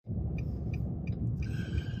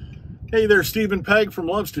Hey there, Stephen Pegg from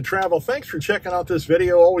Loves to Travel. Thanks for checking out this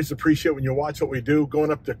video. Always appreciate when you watch what we do.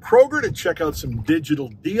 Going up to Kroger to check out some digital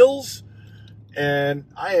deals. And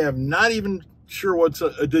I am not even sure what's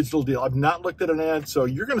a digital deal. I've not looked at an ad, so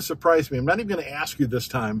you're going to surprise me. I'm not even going to ask you this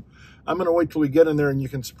time. I'm going to wait till we get in there and you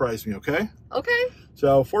can surprise me, okay? Okay.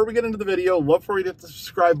 So before we get into the video, love for you to hit the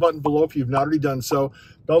subscribe button below if you've not already done so.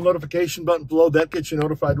 Bell notification button below, that gets you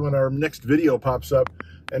notified when our next video pops up.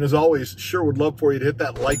 And as always, sure would love for you to hit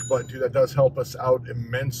that like button too. That does help us out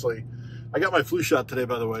immensely. I got my flu shot today,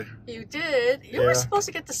 by the way. You did? You were supposed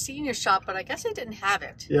to get the senior shot, but I guess I didn't have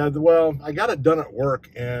it. Yeah, well, I got it done at work,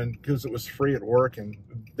 and because it was free at work, and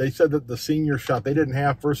they said that the senior shot they didn't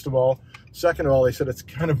have, first of all. Second of all, they said it's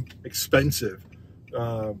kind of expensive,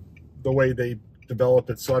 the way they develop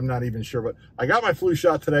it, so I'm not even sure. But I got my flu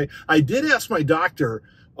shot today. I did ask my doctor,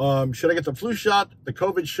 should I get the flu shot, the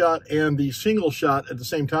COVID shot, and the single shot at the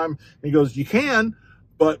same time? And he goes, you can,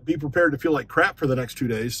 but be prepared to feel like crap for the next 2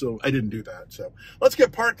 days. So I didn't do that. So let's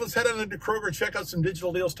get parked. Let's head on into Kroger and check out some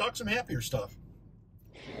digital deals, talk some happier stuff.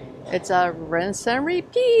 It's a rinse and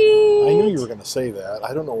repeat. I knew you were going to say that.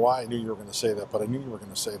 I don't know why I knew you were going to say that, but I knew you were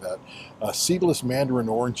going to say that. Seedless mandarin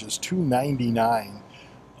oranges, $2.99.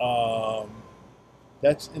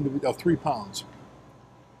 That's individual, 3 pounds.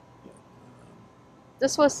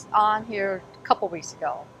 This was on here a couple weeks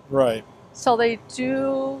ago. Right. So they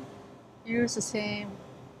do use the same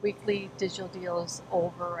weekly digital deals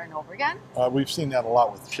over and over again. We've seen that a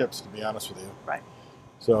lot with chips, to be honest with you. Right.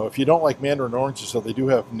 So if you don't like mandarin oranges, so they do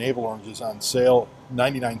have navel oranges on sale,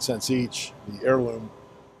 99 cents each, the heirloom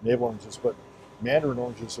navel oranges. But mandarin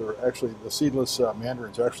oranges are actually, the seedless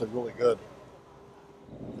mandarins are actually really good.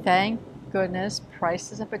 Thank goodness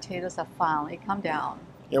prices of potatoes have finally come down.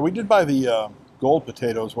 Yeah, we did buy the gold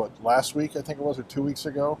potatoes, what, last week, I think it was, or 2 weeks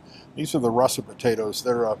ago. These are the russet potatoes.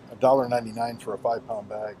 They're $1.99 for a 5-pound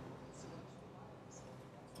bag.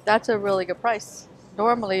 That's a really good price.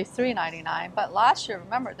 Normally $3.99, but last year,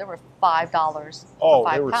 remember, they were $5 for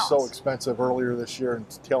 5 they were pounds. so expensive earlier this year and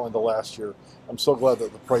tail end of last year. I'm so glad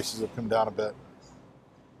that the prices have come down a bit.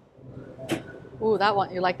 Ooh, that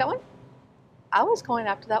one. You like that one? I was going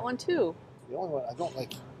after that one too. The only one I don't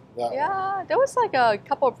like that Yeah, one. there was like a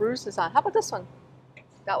couple of bruises on. How about this one?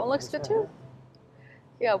 That one looks good too.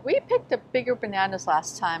 Yeah, we picked the bigger bananas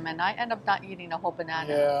last time, and I ended up not eating a whole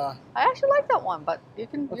banana. Yeah. I actually like that one, but you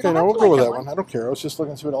can. You Okay, don't now have we'll to go like with that one. I don't care. I was just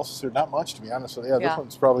looking to see what else is there. Not much, to be honest with you. Yeah, this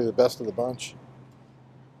one's probably the best of the bunch.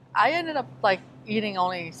 I ended up like eating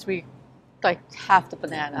only half the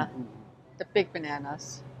banana, the big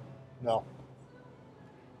bananas. No.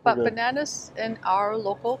 But bananas in our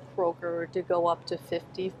local Kroger do go up to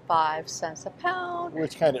 55 cents a pound.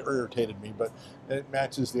 Which kind of irritated me, but it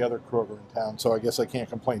matches the other Kroger in town, so I guess I can't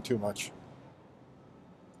complain too much.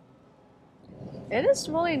 It is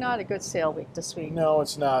really not a good sale week this week. No,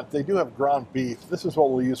 it's not. They do have ground beef. This is what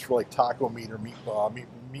we'll use for like taco meat or meat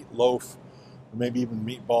loaf, or maybe even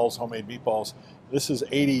meatballs, homemade meatballs. This is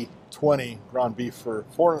 80/20 ground beef for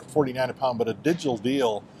 $4.49 a pound, but a digital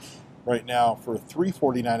deal right now for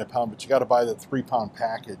 $3.49 a pound, but you got to buy the 3-pound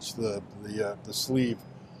package, the sleeve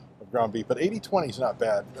of ground beef. But 80/20 is not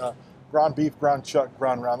bad. Ground beef, ground chuck,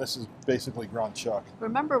 ground round. This is basically ground chuck.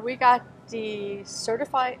 Remember, we got the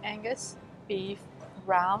certified Angus beef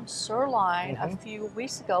ground sirloin a few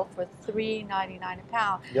weeks ago for $3.99 a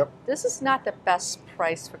pound. Yep. This is not the best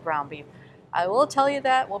price for ground beef. I will tell you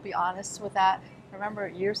that. We'll be honest with that. Remember,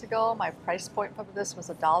 years ago, my price point for this was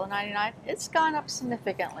 $1.99. It's gone up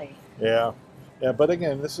significantly. Yeah, yeah. But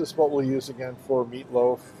again, this is what we'll use again for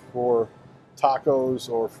meatloaf, for tacos,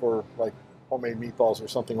 or for like homemade meatballs or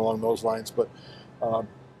something along those lines. But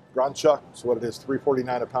ground chuck is what it is.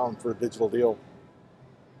 $3.49 a pound for a digital deal.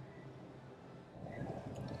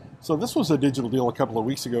 So this was a digital deal a couple of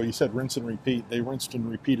weeks ago. You said rinse and repeat. They rinsed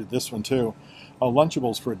and repeated this one too.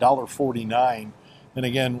 Lunchables for $1.49. And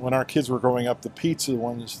again, when our kids were growing up, the pizza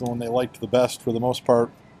one is the one they liked the best for the most part.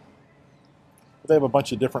 But they have a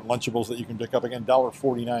bunch of different Lunchables that you can pick up. Again,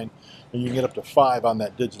 $1.49, and you can get up to 5 on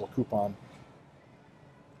that digital coupon.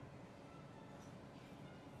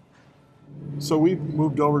 So we've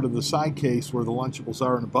moved over to the side case where the Lunchables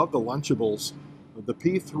are, and above the Lunchables, the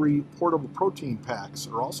P3 portable protein packs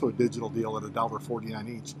are also a digital deal at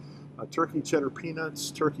 $1.49 each. Turkey cheddar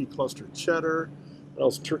peanuts, turkey cluster cheddar, what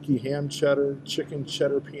else? Turkey ham cheddar, chicken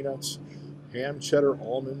cheddar peanuts, ham cheddar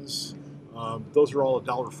almonds. Those are all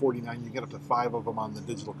 $1.49. You get up to 5 of them on the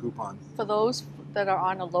digital coupon. For those that are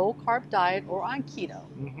on a low-carb diet or on keto.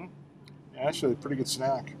 Actually, a pretty good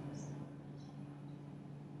snack.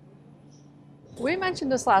 We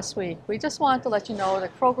mentioned this last week. We just wanted to let you know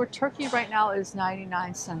that Kroger turkey right now is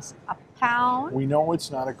 99 cents a pound. We know it's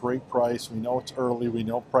not a great price. We know it's early. We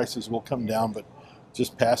know prices will come down, but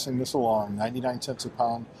just passing this along, 99 cents a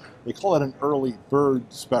pound. They call it an early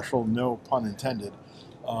bird special, no pun intended.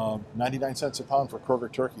 99 cents a pound for Kroger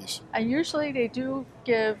turkeys. And usually they do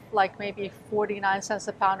give like maybe 49 cents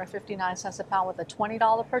a pound or 59 cents a pound with a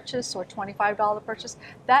 $20 purchase or $25 purchase.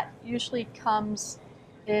 That usually comes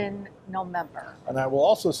in November. And I will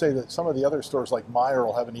also say that some of the other stores like Meijer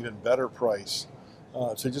will have an even better price.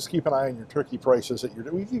 So just keep an eye on your turkey prices.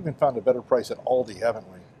 We've even found a better price at Aldi, haven't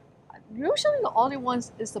we? Usually the only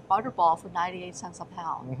ones is the Butterball for 98 cents a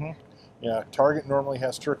pound. Mm-hmm. Yeah, Target normally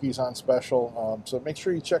has turkeys on special, so make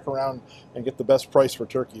sure you check around and get the best price for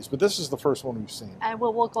turkeys. But this is the first one we've seen. And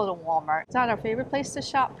we'll go to Walmart. It's not our favorite place to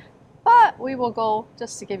shop, but we will go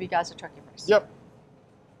just to give you guys a turkey price. Yep.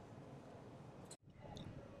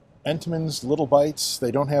 Entenmann's Little Bites,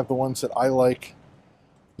 they don't have the ones that I like,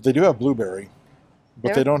 but they do have blueberry,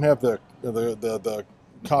 but they don't have the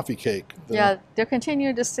coffee cake. Yeah, they're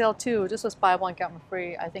continuing to sell too. This was buy one, get one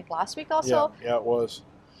free, I think last week also. Yeah, it was.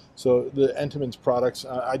 So the Entenmann's products,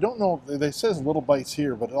 I don't know, it says Little Bites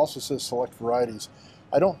here, but it also says select varieties.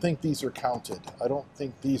 I don't think these are counted. I don't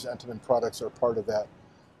think these Entenmann products are part of that.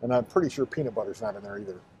 And I'm pretty sure peanut butter's not in there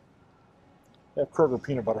either. They have Kroger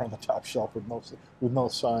peanut butter on the top shelf with no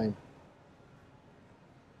sign.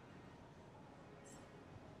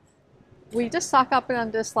 We just stocked up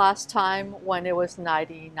on this last time when it was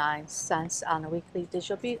 99 cents on a weekly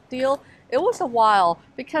digital deal. It was a while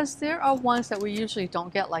because there are ones that we usually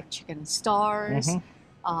don't get, like chicken stars,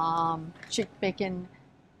 bacon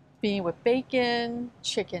bean with bacon,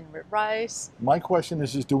 chicken with rice. My question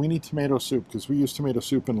is do we need tomato soup? Because we use tomato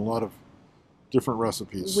soup in a lot of different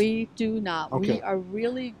recipes. We do not. Okay. We are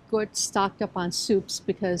really good stocked up on soups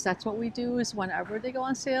because that's what we do is whenever they go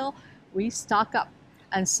on sale, we stock up.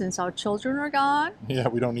 And since our children are gone, yeah,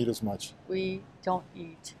 we don't eat as much. We don't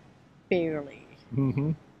eat barely.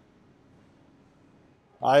 Mm-hmm.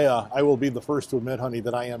 I will be the first to admit, honey,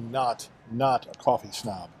 that I am not a coffee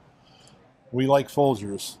snob. We like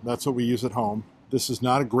Folgers. That's what we use at home. This is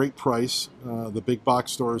not a great price. The big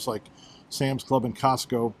box stores like Sam's Club and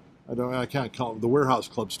Costco, I can't call them, the warehouse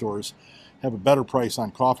club stores have a better price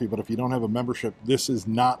on coffee, but if you don't have a membership, this is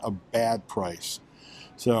not a bad price.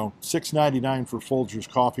 So $6.99 for Folgers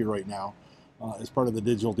coffee right now as part of the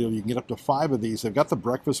digital deal. You can get up to 5 of these. They've got the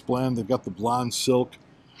breakfast blend. They've got the blonde silk.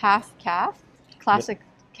 Half calf, classic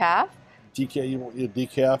calf.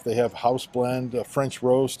 Decaf. They have house blend, French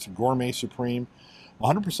roast, gourmet supreme,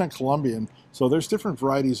 100% Colombian. So there's different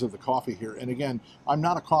varieties of the coffee here. And again, I'm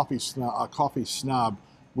not a coffee snob.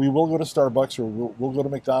 We will go to Starbucks or we'll go to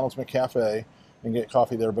McDonald's McCafe and get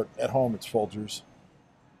coffee there. But at home, it's Folgers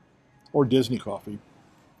or Disney coffee.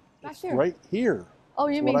 Back here. Right here. Oh,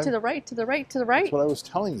 you mean to the right, to the right, to the right? That's what I was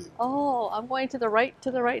telling you. Oh, I'm going to the right,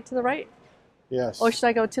 to the right, to the right. Yes. Or should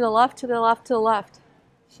I go to the left, to the left, to the left?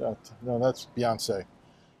 No, that's Beyonce.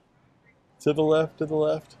 To the left, to the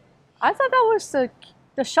left. I thought that was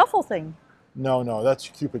the shuffle thing. No, that's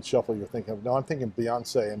Cupid Shuffle you're thinking of. No, I'm thinking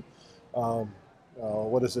Beyonce and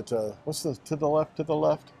what is it? What's the to the left, to the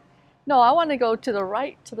left? No, I want to go to the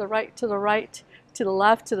right, to the right, to the right. To the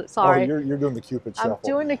left, to the, sorry. Oh, you're doing the Cupid Shuffle. I'm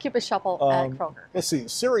doing the Cupid Shuffle at Kroger. Let's see,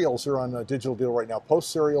 cereals are on a digital deal right now. Post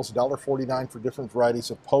cereals, $1.49 for different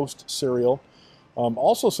varieties of Post cereal.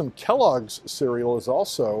 Also some Kellogg's cereal is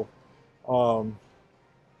also, am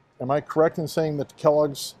I correct in saying that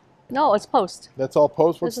Kellogg's? No, it's Post. That's all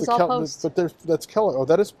Post? This is all Post. But that's Kellogg. Oh,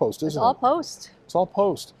 that is Post, isn't it? It's all Post. It's all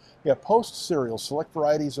Post. Yeah, Post cereals, select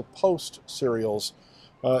varieties of Post cereals,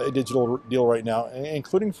 a digital deal right now,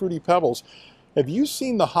 including Fruity Pebbles. Have you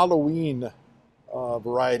seen the Halloween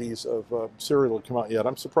varieties of cereal that come out yet?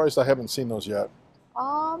 I'm surprised I haven't seen those yet.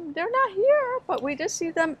 They're not here, but we just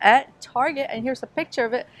see them at Target, and here's a picture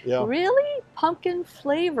of it. Yeah. Really pumpkin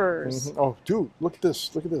flavors. Mm-hmm. Oh, dude, look at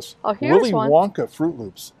this. Look at this. Oh, here's Willy one. Wonka Fruit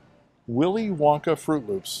Loops. Willy Wonka Fruit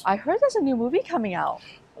Loops. I heard there's a new movie coming out.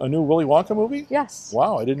 A new Willy Wonka movie? Yes.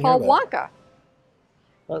 Wow, I didn't hear called that.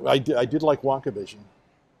 Wonka. I did like Wonka Vision.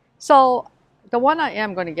 So the one I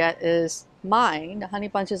am going to get is mine, the Honey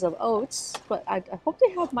Bunches of Oats, but I hope they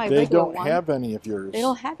have my regular one. They don't have any of yours. They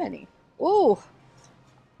don't have any. Ooh.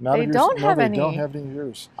 They don't have any of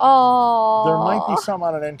yours. Oh. There might be some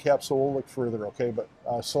on an end cap, so we'll look further, okay? But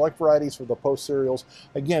select varieties for the Post cereals.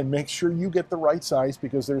 Again, make sure you get the right size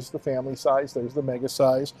because there's the family size, there's the mega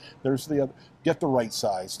size, there's the other. Get the right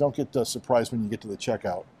size. Don't get surprised when you get to the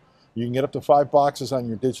checkout. You can get up to 5 boxes on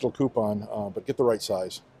your digital coupon, but get the right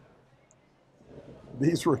size.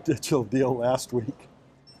 These were a digital deal last week.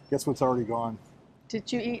 Guess what's already gone?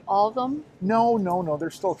 Did you eat all of them? No, no, no.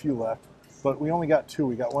 There's still a few left. But we only got 2.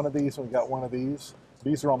 We got one of these and we got one of these.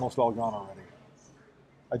 These are almost all gone already.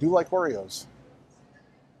 I do like Oreos.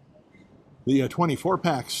 The 24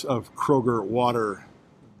 packs of Kroger water,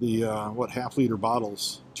 the half-liter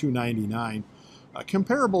bottles, $2.99.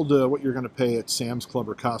 Comparable to what you're going to pay at Sam's Club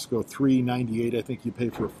or Costco, $3.98. I think you pay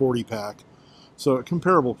for a 40-pack. So a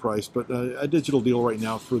comparable price, but a digital deal right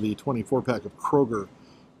now for the 24-pack of Kroger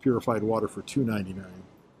purified water for $2.99.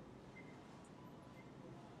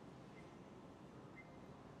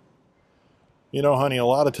 You know, honey, a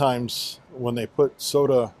lot of times when they put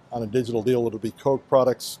soda on a digital deal, it'll be Coke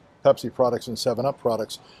products, Pepsi products, and 7-Up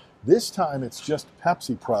products. This time it's just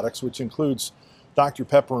Pepsi products, which includes Dr.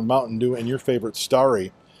 Pepper and Mountain Dew and your favorite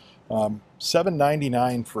Starry.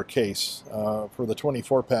 $7.99 for a case for the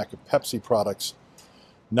 24-pack of Pepsi products.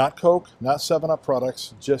 Not Coke, not 7-Up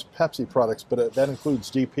products, just Pepsi products, but that includes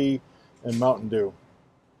DP and Mountain Dew.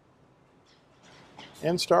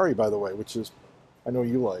 And Starry, by the way, which is, I know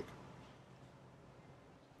you like.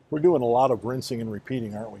 We're doing a lot of rinsing and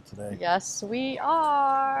repeating, aren't we, today? Yes, we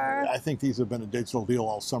are. I think these have been a digital deal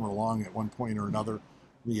all summer long at one point or another.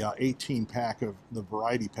 The 18-pack of the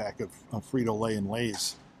variety pack of Frito-Lay and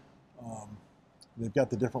Lay's. They've got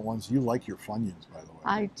the different ones. You like your Funyuns, by the way.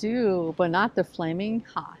 I do, but not the flaming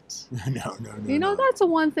hot. No. You know, that's the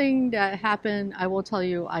one thing that happened. I will tell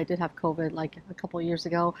you, I did have COVID like a couple of years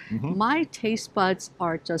ago. Mm-hmm. My taste buds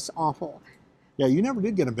are just awful. Yeah, you never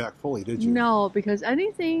did get them back fully, did you? No, because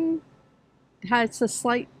anything has a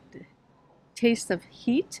slight taste of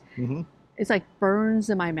heat, Mm-hmm. it's like burns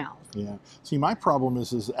in my mouth. Yeah. See, my problem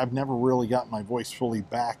is I've never really gotten my voice fully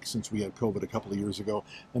back since we had COVID a couple of years ago.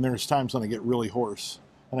 And there's times when I get really hoarse.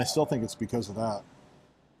 And I still think it's because of that.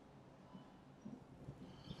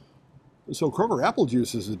 So Kroger apple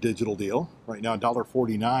juice is a digital deal. Right now,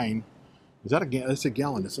 $1.49. Is that that's a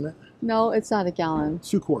gallon, isn't it? No, it's not a gallon.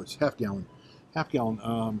 2 quarts, half gallon.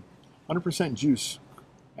 100% juice,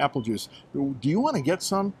 apple juice. Do you want to get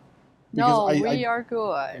some? Because we are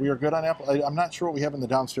good. We are good on apple. I'm not sure what we have in the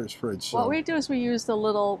downstairs fridge. So. What we do is we do the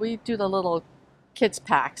little kids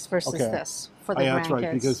packs versus this for the grandkids. That's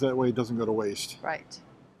right, because that way it doesn't go to waste. Right.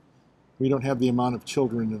 We don't have the amount of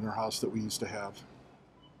children in our house that we used to have.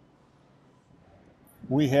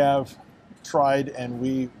 We have tried and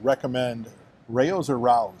we recommend Rayo's or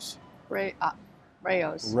Rouse?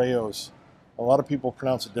 Rayo's. Rayo's. A lot of people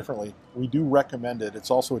pronounce it differently. We do recommend it.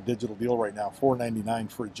 It's also a digital deal right now,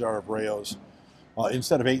 $4.99 for a jar of Rayo's.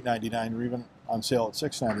 Instead of $8.99, or even on sale at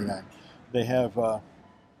 $6.99. They have a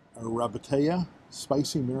rabatella,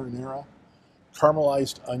 spicy marinara,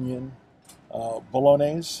 caramelized onion,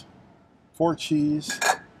 bolognese, 4 cheese.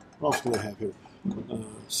 What else do they have here?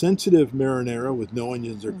 Sensitive marinara with no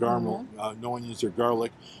onions or no onions or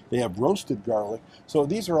garlic. They have roasted garlic. So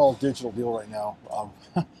these are all digital deal right now.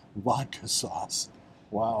 Vodka sauce.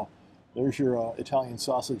 Wow. There's your Italian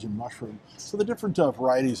sausage and mushroom. So the different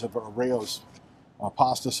varieties of Rayo's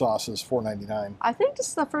pasta sauces, $4.99. I think this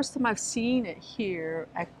is the first time I've seen it here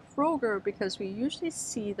at Kroger because we usually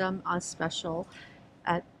see them on special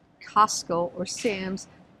at Costco or Sam's.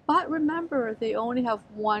 But remember, they only have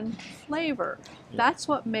one flavor. Yeah. That's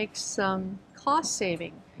what makes them cost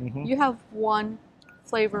saving. Mm-hmm. You have one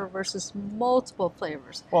flavor versus multiple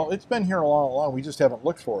flavors. Well, it's been here all along. We just haven't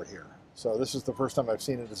looked for it here. So this is the first time I've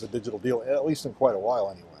seen it as a digital deal, at least in quite a while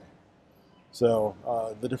anyway. So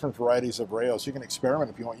the different varieties of Rayo's, you can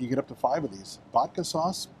experiment if you want. You get up to 5 of these. Vodka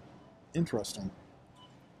sauce, interesting.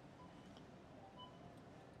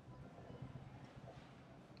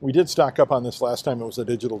 We did stock up on this last time. It was a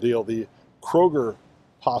digital deal. The Kroger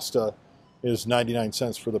pasta is 99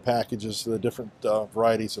 cents for the packages, the different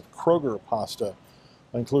varieties of Kroger pasta,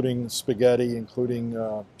 including spaghetti, including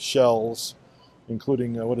shells,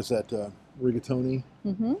 including, what is that, rigatoni?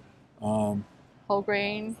 Mm-hmm. Whole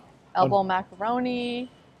grain, elbow macaroni.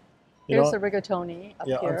 Here's the rigatoni up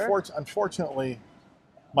here. Unfortunately,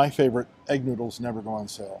 my favorite, egg noodles, never go on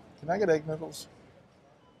sale. Can I get egg noodles?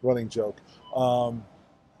 Running joke.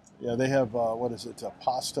 Yeah, they have,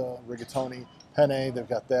 pasta, rigatoni, penne, they've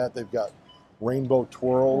got that. They've got rainbow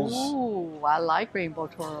twirls. Ooh, I like rainbow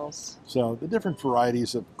twirls. So the different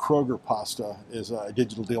varieties of Kroger pasta is a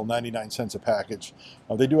digital deal, 99 cents a package.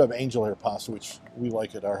 They do have angel hair pasta, which we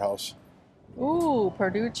like at our house. Ooh,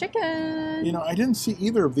 Purdue chicken. You know, I didn't see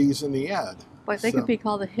either of these in the ad. But they could be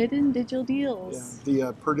called the hidden digital deals. Yeah,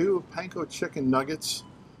 the Purdue panko chicken nuggets,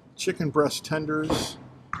 chicken breast tenders,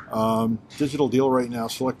 digital deal right now,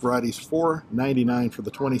 select varieties, $4.99 for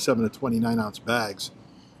the 27 to 29 ounce bags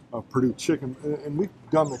of Purdue chicken. And we've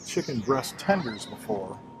done the chicken breast tenders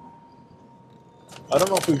before. I don't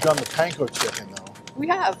know if we've done the panko chicken though. We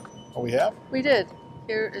have. Oh, we have? We did.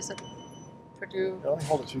 Here is a Purdue. Let me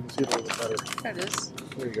hold it so you can see it a little bit better. There it is.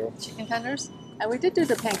 There you go. Chicken tenders. And we did do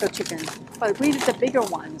the panko chicken, but we did the bigger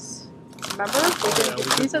ones. Remember?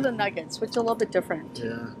 These are the nuggets, which are a little bit different.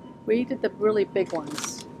 Yeah. We did the really big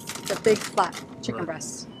ones, the big flat chicken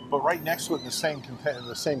breasts. But right next to it in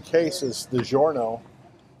the same case is DiGiorno.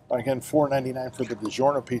 Again, $4.99 for the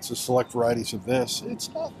DiGiorno pizza, select varieties of this. It's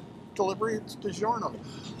not delivery, it's DiGiorno.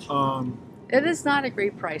 It is not a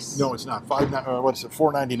great price. No, it's not. What is it?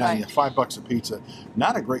 $4.99. Right. Yeah, $5 a pizza.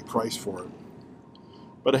 Not a great price for it.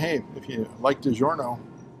 But hey, if you like DiGiorno,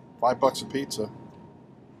 $5 a pizza.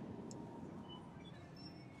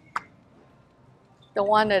 The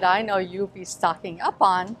one that I know you'll be stocking up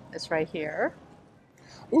on is right here.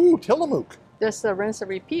 Ooh, Tillamook. Just a rinse and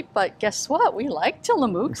repeat, but guess what? We like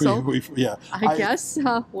Tillamook, so Yeah. I guess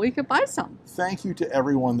we could buy some. Thank you to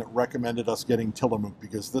everyone that recommended us getting Tillamook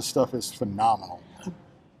because this stuff is phenomenal.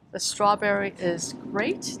 The strawberry is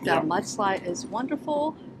great. The mudslide is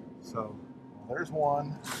wonderful. So there's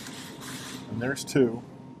one, and there's two.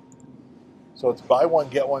 So it's buy one,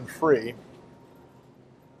 get one free.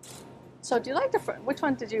 So do you like which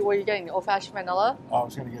one were you getting, the old-fashioned vanilla? I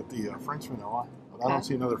was going to get the French vanilla, but I don't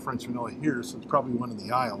see another French vanilla here, so it's probably one in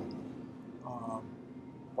the aisle.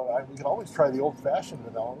 But we can always try the old-fashioned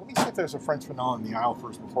vanilla. Let me see if there's a French vanilla in the aisle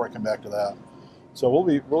first before I come back to that. So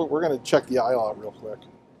we're going to check the aisle out real quick.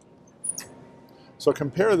 So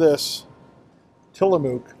compare this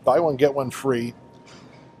Tillamook, buy one get one free.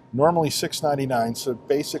 Normally $6.99, so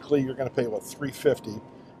basically you're going to pay what, $3.50.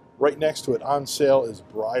 Right next to it on sale is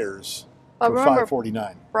Breyers for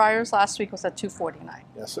 $5.49. Breyers last week was at $2.49.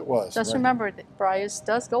 Yes, it was. Just remember, Breyers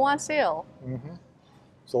does go on sale. Mm-hmm.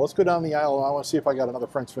 So let's go down the aisle. I want to see if I got another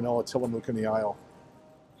French vanilla Tillamook in the aisle.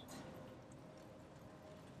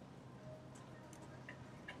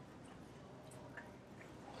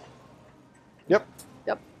 Yep.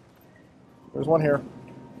 There's one here.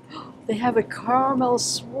 They have a caramel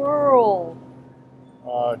swirl.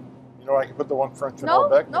 You know, I can put the one French vanilla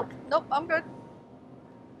back. Nope, I'm good.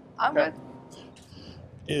 I'm good.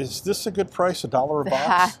 Is this a good price, $1 a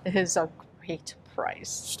box? That is a great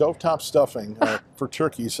price. Stovetop stuffing for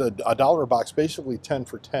turkeys, $1 a box, basically 10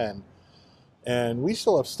 for 10. And we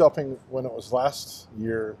still have stuffing when it was last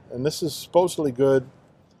year. And this is supposedly good.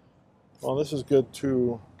 Well, this is good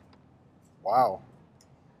to, wow,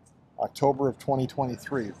 October of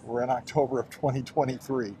 2023. We're in October of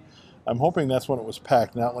 2023. I'm hoping that's when it was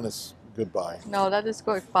packed, not when it's goodbye. No, that is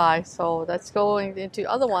goodbye. So that's going into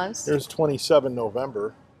other ones. Here's 27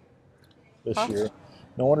 November this year.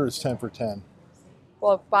 No wonder it's 10 for 10.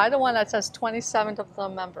 Well, buy the one that says 27th of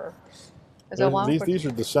November. Is there one? These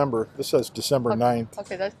are December. This says December 9th.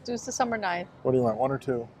 Okay, let's do December 9th. What do you want, one or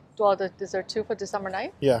two? Well, is there two for December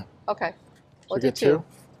 9th? Yeah. Okay. We'll do two.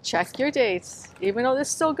 Check your dates, even though it's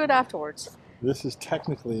still good afterwards. This is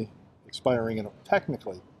technically expiring in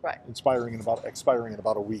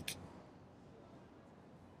about a week.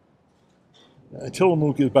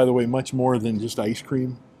 Tillamook is, by the way, much more than just ice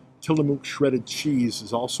cream. Tillamook shredded cheese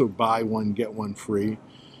is also buy one, get one free.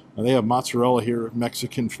 They have mozzarella here,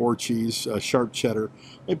 Mexican 4 cheese, sharp cheddar.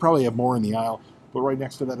 They probably have more in the aisle, but right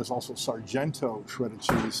next to that is also Sargento shredded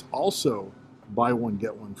cheese, also buy one,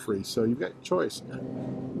 get one free. So you've got your choice.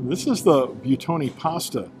 This is the Buitoni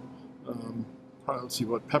pasta. Let's see,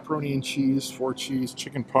 what, pepperoni and cheese, 4 cheese,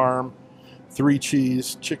 chicken parm, 3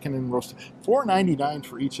 cheese, chicken and roasted. $4.99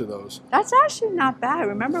 for each of those. That's actually not bad.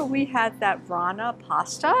 Remember we had that Rana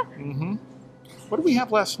pasta? Mm-hmm. What did we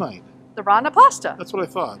have last night? The Rana pasta. That's what I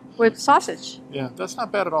thought. With sausage. Yeah, that's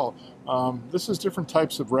not bad at all. This is different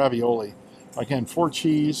types of ravioli. Again, 4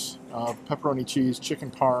 cheese, pepperoni cheese,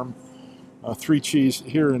 chicken parm, 3 cheese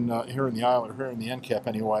here in the aisle, or here in the end cap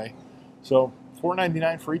anyway. So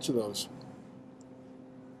 $4.99 for each of those.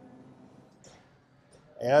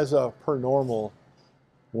 As per normal,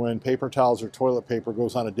 when paper towels or toilet paper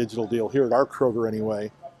goes on a digital deal, here at our Kroger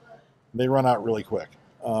anyway, they run out really quick.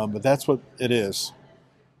 But that's what it is.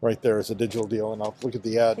 Right there is a digital deal, and I'll look at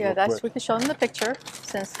the ad real quick. We can show them the picture,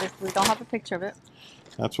 since we don't have a picture of it.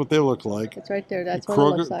 That's what they look like. It's right there. That's what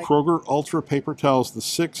it looks like. Kroger Ultra paper towels, the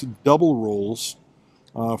 6 double rolls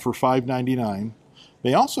for $5.99.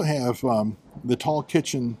 They also have the tall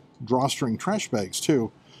kitchen drawstring trash bags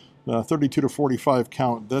too. 32 to 45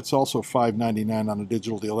 count. That's also $5.99 on a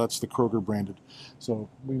digital deal. That's the Kroger branded. So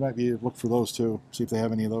we might be able to look for those too, see if they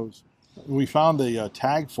have any of those. We found the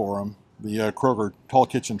tag for them, the Kroger tall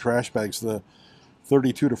kitchen trash bags, the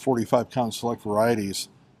 32 to 45 count select varieties.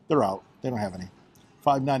 They're out. They don't have any.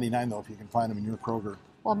 $5.99 though if you can find them in your Kroger.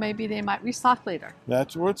 Well, maybe they might restock later.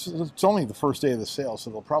 It's only the first day of the sale, so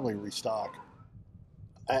they'll probably restock.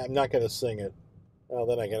 I'm not going to sing it. Well,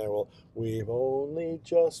 then again, I will. We've only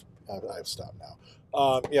just. I've stopped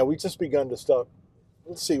now. Yeah, we just begun to stop.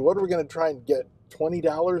 Let's see. What are we going to try and get? $20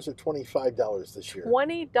 or $25 this year?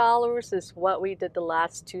 $20 is what we did the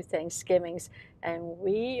last 2 Thanksgivings, and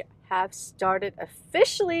we have started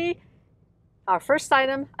officially our first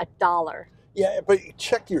item $1. Yeah, but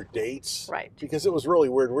check your dates. Right. Because it was really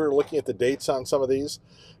weird. We were looking at the dates on some of these,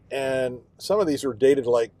 and some of these are dated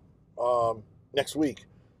like next week.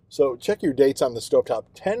 So check your dates on the stovetop.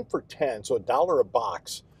 10 for 10, so $1 a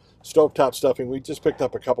box. Stovetop stuffing. We just picked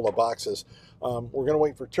up a couple of boxes. We're going to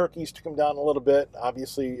wait for turkeys to come down a little bit.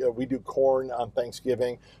 Obviously, we do corn on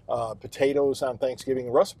Thanksgiving, potatoes on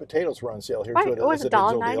Thanksgiving. Russet potatoes were on sale here Right. too. It was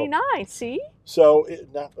 $1.99. See? So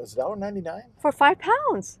was it $1.99? For 5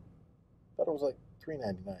 pounds. I thought it was like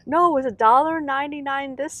 $3.99. No, it was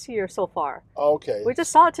 $1.99 this year so far. Okay. We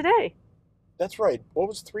just saw it today. That's right. What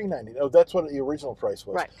was $3.99? Oh, that's what the original price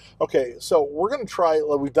was. Right. Okay, so we're going to try.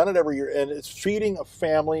 We've done it every year, and it's feeding a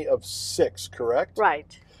family of 6, correct?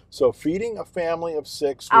 Right. So feeding a family of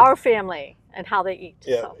 6. Our family and how they eat.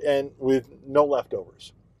 Yeah, so. and with no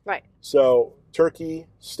leftovers. Right. So turkey,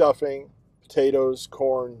 stuffing, potatoes,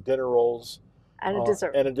 corn, dinner rolls, and a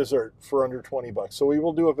dessert. And a dessert for under $20. So we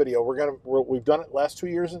will do a video. We've done it last 2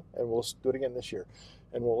 years, and we'll do it again this year.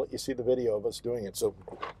 And we'll let you see the video of us doing it. So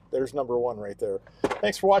there's number 1 right there.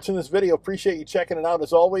 Thanks for watching this video. Appreciate you checking it out.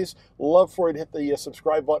 As always, love for you to hit the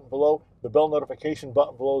subscribe button below, the bell notification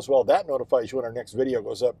button below as well. That notifies you when our next video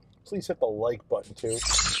goes up. Please hit the like button too.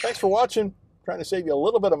 Thanks for watching. Trying to save you a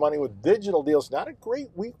little bit of money with digital deals. Not a great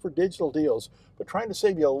week for digital deals, but trying to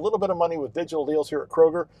save you a little bit of money with digital deals here at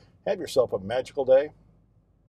Kroger. Have yourself a magical day.